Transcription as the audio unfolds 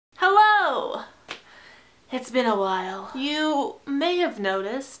It's been a while. You may have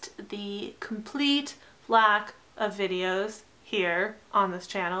noticed the complete lack of videos here on this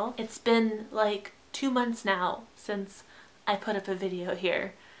channel. It's been like 2 months now since I put up a video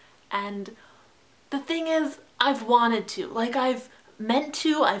here, and the thing is, I've wanted to. Like, I've meant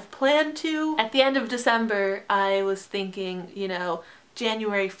to, I've planned to. At the end of December, I was thinking, you know,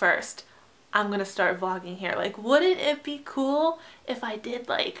 January 1st, I'm gonna start vlogging here. Like, wouldn't it be cool if I did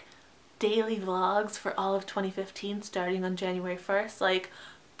like daily vlogs for all of 2015 starting on January 1st? Like,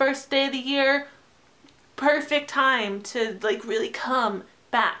 first day of the year, perfect time to like really come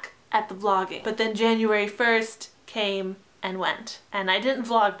back at the vlogging. But then January 1st came and went, and I didn't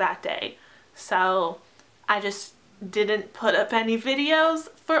vlog that day. So I just didn't put up any videos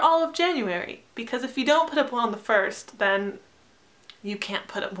for all of January, because if you don't put up one on the 1st, then you can't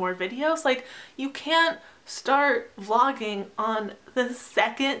put up more videos. Like, you can't start vlogging on the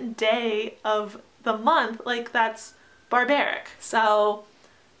second day of the month. Like, that's barbaric. So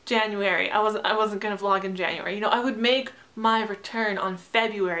January, I wasn't gonna vlog in January. You know, I would make my return on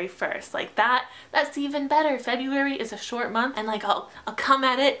February 1st. Like, that's even better. February is a short month, and like I'll come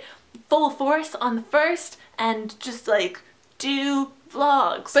at it full force on the 1st and just like do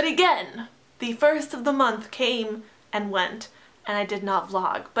vlogs. But again, the 1st of the month came and went, and I did not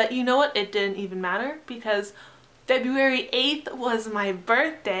vlog. But you know what? It didn't even matter, because February 8th was my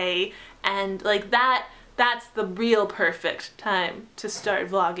birthday, and like that's the real perfect time to start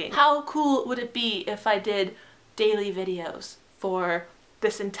vlogging. How cool would it be if I did daily videos for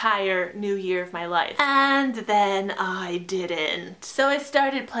this entire new year of my life? And then I didn't. So I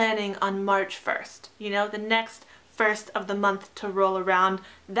started planning on March 1st. You know, the next 1st of the month to roll around.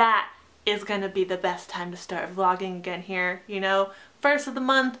 That is gonna be the best time to start vlogging again here, you know? 1st of the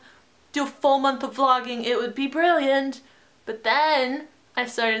month, do a full month of vlogging, it would be brilliant. But then I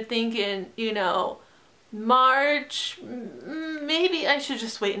started thinking, you know, March, maybe I should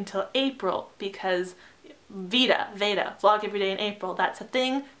just wait until April, because Veda, vlog every day in April, that's a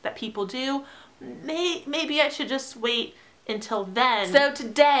thing that people do. Maybe I should just wait until then. So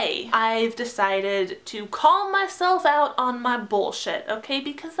today I've decided to call myself out on my bullshit, okay?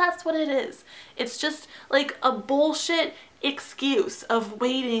 Because that's what it is. It's just like a bullshit excuse of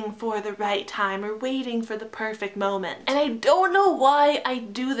waiting for the right time or waiting for the perfect moment. And I don't know why I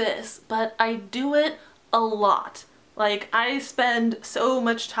do this, but I do it a lot. Like, I spend so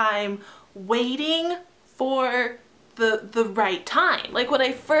much time waiting for the right time. Like, when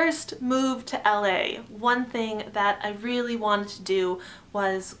I first moved to LA, one thing that I really wanted to do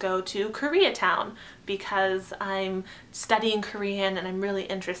was go to Koreatown, because I'm studying Korean and I'm really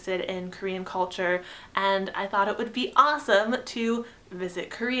interested in Korean culture, and I thought it would be awesome to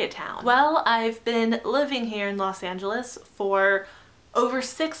visit Koreatown. Well, I've been living here in Los Angeles for over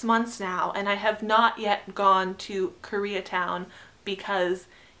 6 months now, and I have not yet gone to Koreatown because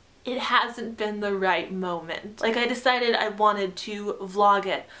it hasn't been the right moment. Like, I decided I wanted to vlog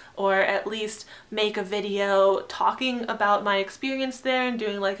it, or at least make a video talking about my experience there and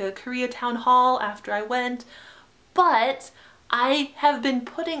doing like a Koreatown haul after I went, but I have been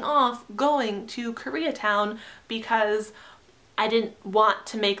putting off going to Koreatown because I didn't want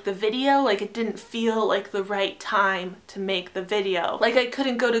to make the video. Like, it didn't feel like the right time to make the video. Like, I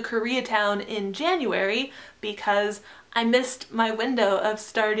couldn't go to Koreatown in January because I missed my window of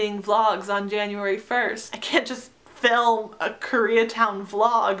starting vlogs on January 1st. I can't just film a Koreatown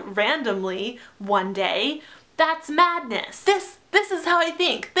vlog randomly one day. That's madness. This is how I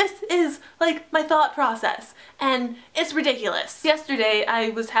think. This is like my thought process, and it's ridiculous. Yesterday I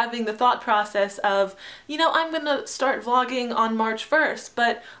was having the thought process of, you know, I'm gonna start vlogging on March 1st,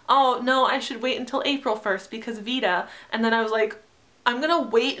 but oh no, I should wait until April 1st because Veda. And then I was like, I'm gonna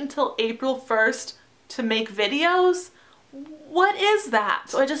wait until April 1st to make videos? What is that?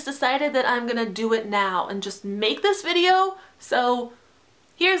 So I just decided that I'm gonna do it now and just make this video. So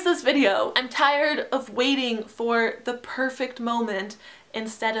here's this video. I'm tired of waiting for the perfect moment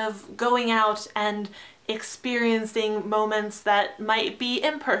instead of going out and experiencing moments that might be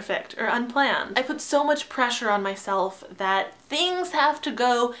imperfect or unplanned. I put so much pressure on myself that things have to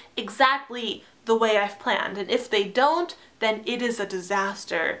go exactly the way I've planned, and if they don't, then it is a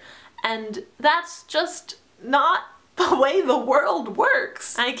disaster. And that's just not the way the world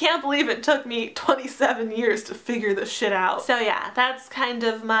works. I can't believe it took me 27 years to figure this shit out. So yeah, that's kind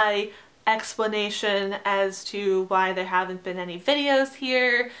of my explanation as to why there haven't been any videos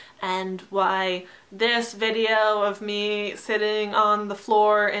here, and why this video of me sitting on the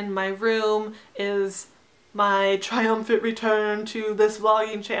floor in my room is my triumphant return to this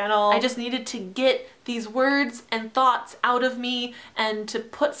vlogging channel. I just needed to get these words and thoughts out of me and to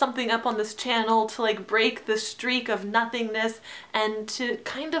put something up on this channel to like break the streak of nothingness and to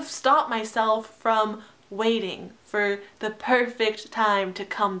kind of stop myself from waiting for the perfect time to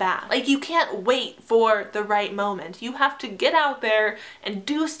come back. Like, you can't wait for the right moment. You have to get out there and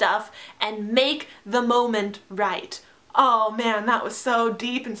do stuff and make the moment right. Oh man, that was so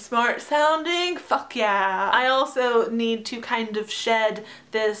deep and smart sounding. Fuck yeah. I also need to kind of shed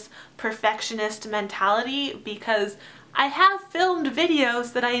this perfectionist mentality because I have filmed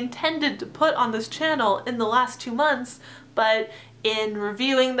videos that I intended to put on this channel in the last 2 months, but in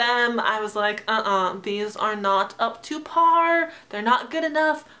reviewing them, I was like, these are not up to par. They're not good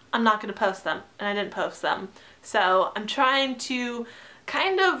enough. I'm not gonna post them. And I didn't post them. So I'm trying to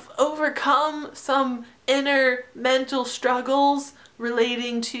kind of overcome some inner mental struggles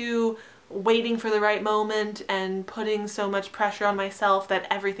relating to waiting for the right moment and putting so much pressure on myself that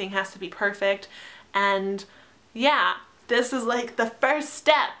everything has to be perfect. And yeah, this is like the first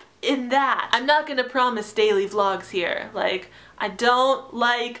step in that. I'm not gonna promise daily vlogs here. Like, I don't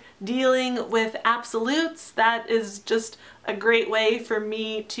like dealing with absolutes. That is just a great way for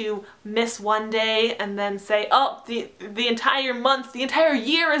me to miss one day and then say, oh, the entire month, the entire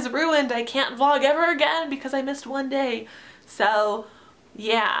year is ruined. I can't vlog ever again because I missed one day. So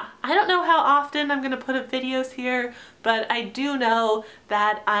yeah, I don't know how often I'm gonna put up videos here, but I do know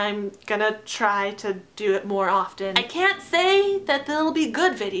that I'm gonna try to do it more often. I can't say that they'll be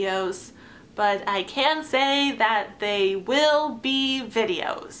good videos, but I can say that they will be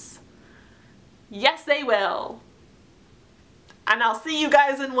videos. Yes, they will. And I'll see you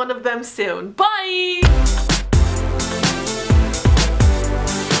guys in one of them soon. Bye!